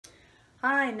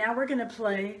Hi, now we're going to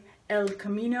play El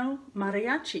Camino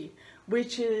Mariachi,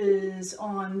 which is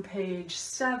on page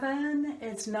 7.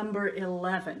 It's number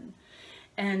 11.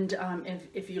 And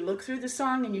if you look through the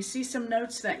song and you see some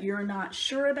notes that you're not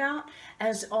sure about,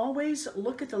 as always,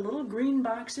 look at the little green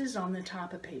boxes on the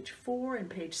top of page 4 and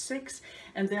page 6,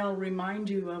 and they'll remind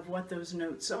you of what those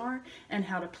notes are and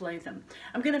how to play them.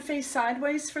 I'm going to face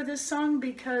sideways for this song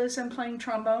because I'm playing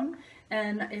trombone.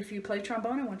 And if you play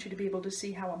trombone, I want you to be able to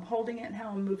see how I'm holding it and how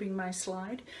I'm moving my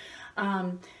slide.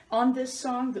 On this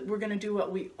song, we're going to do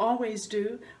what we always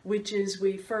do, which is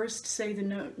we first say the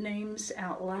note names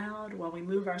out loud while we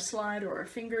move our slide or our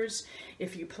fingers.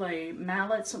 If you play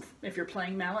mallets, if you're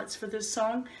playing mallets for this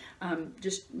song,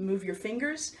 just move your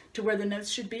fingers to where the notes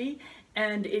should be.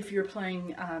 And if you're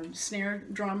playing snare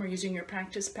drum or using your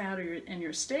practice pad and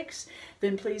your sticks,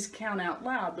 then please count out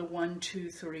loud the 1, 2,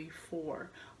 3,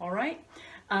 4. All right?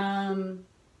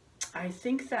 I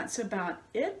think that's about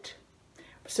it.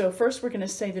 So first we're going to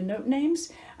say the note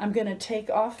names. I'm going to take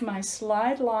off my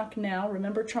slide lock now.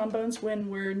 Remember, trombones,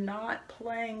 when we're not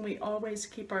playing, we always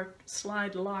keep our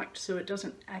slide locked so it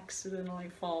doesn't accidentally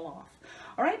fall off.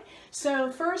 All right,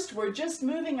 so first we're just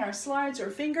moving our slides or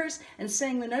fingers and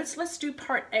saying the notes. Let's do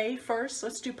part A first.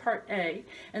 Let's do part A,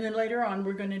 and then later on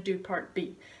we're going to do part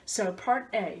B. So part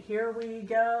A, here we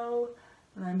go.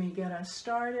 Let me get us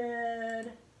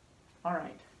started. All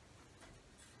right.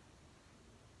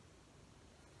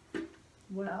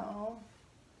 Well,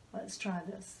 let's try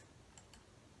this.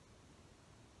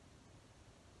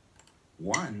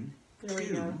 1,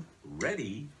 2,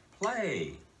 ready,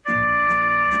 play.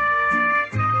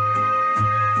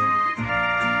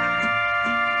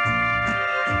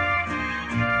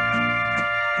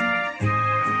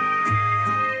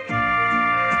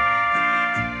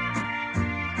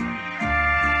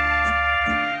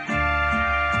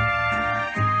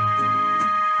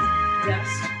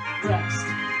 Rest, rest.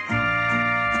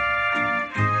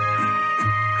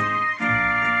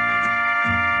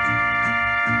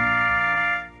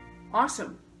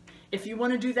 Awesome. If you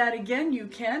want to do that again, you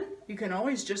can. You can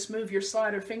always just move your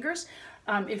slide or fingers.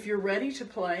 If you're ready to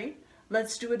play,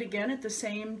 let's do it again at the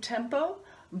same tempo,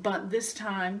 but this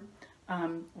time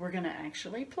we're going to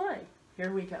actually play.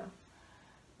 Here we go.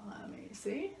 Let me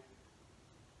see.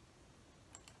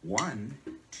 1,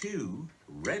 2,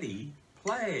 ready,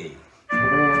 play.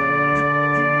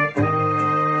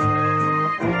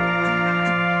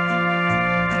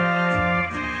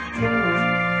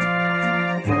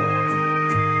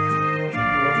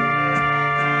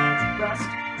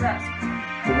 Rest.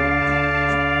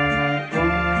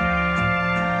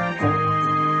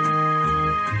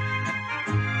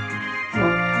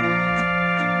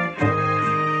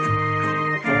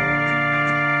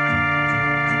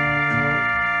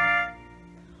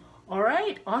 All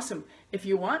right, awesome. If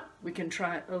you want, we can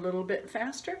try it a little bit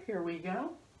faster. Here we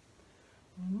go.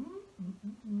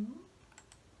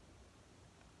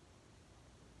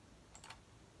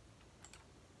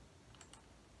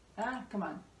 Come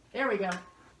on. There we go.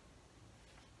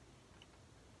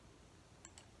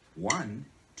 1,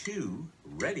 2,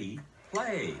 ready,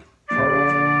 play.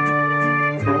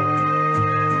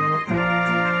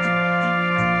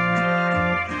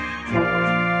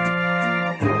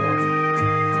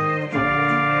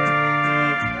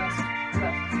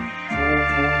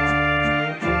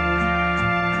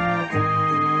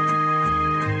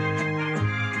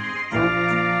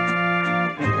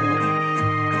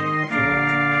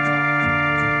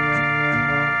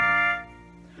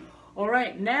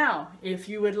 Now, if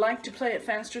you would like to play it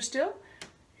faster still,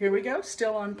 here we go,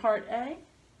 still on part A.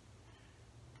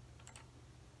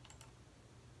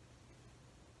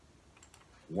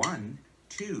 1,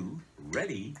 2,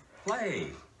 ready, play.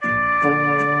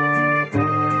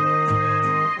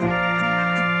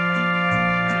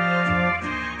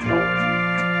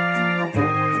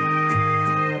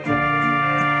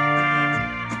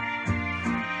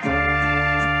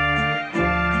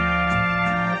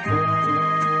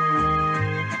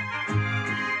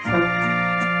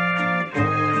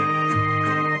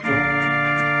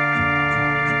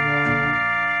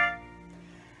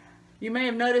 You may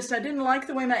have noticed I didn't like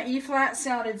the way my E flat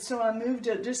sounded, so I moved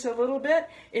it just a little bit.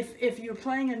 If you're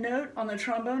playing a note on the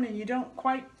trombone and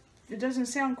it doesn't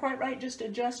sound quite right, just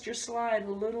adjust your slide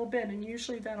a little bit, and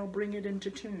usually that'll bring it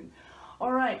into tune.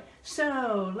 All right,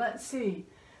 so let's see.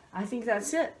 I think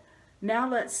that's it. Now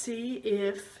let's see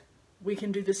if we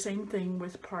can do the same thing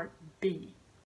with part B.